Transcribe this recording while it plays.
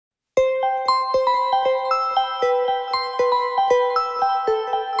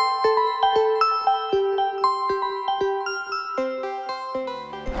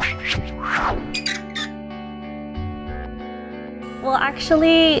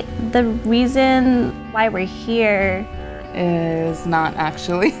Actually, the reason why we're here is not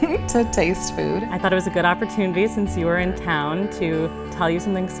actually to taste food. I thought it was a good opportunity since you were in town to tell you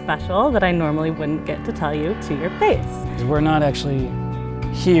something special that I normally wouldn't get to tell you to your face. We're not actually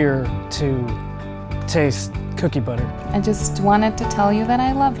here to taste cookie butter. I just wanted to tell you that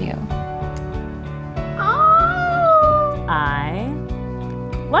I love you. Oh! I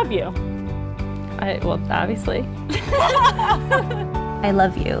love you. Well, obviously. I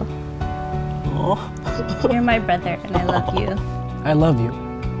love you. Oh. You're my brother, and I love you. I love you.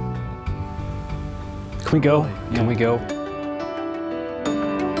 Can we go? Can we go?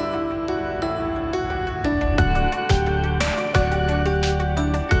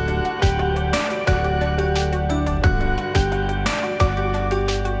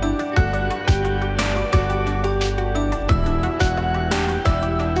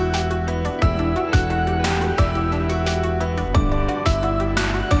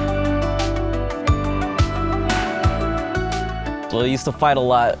 Well, we used to fight a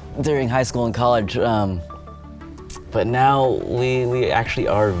lot during high school and college, but now we actually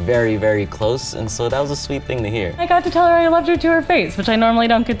are very, very close, and so that was a sweet thing to hear. I got to tell her I loved her to her face, which I normally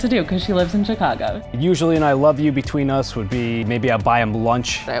don't get to do because she lives in Chicago. Usually an I love you between us would be maybe I buy him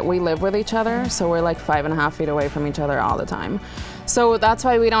lunch. We live with each other, so we're like 5.5 feet away from each other all the time. So that's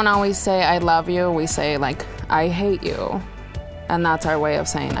why we don't always say I love you, we say like I hate you. And that's our way of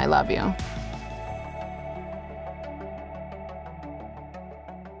saying I love you.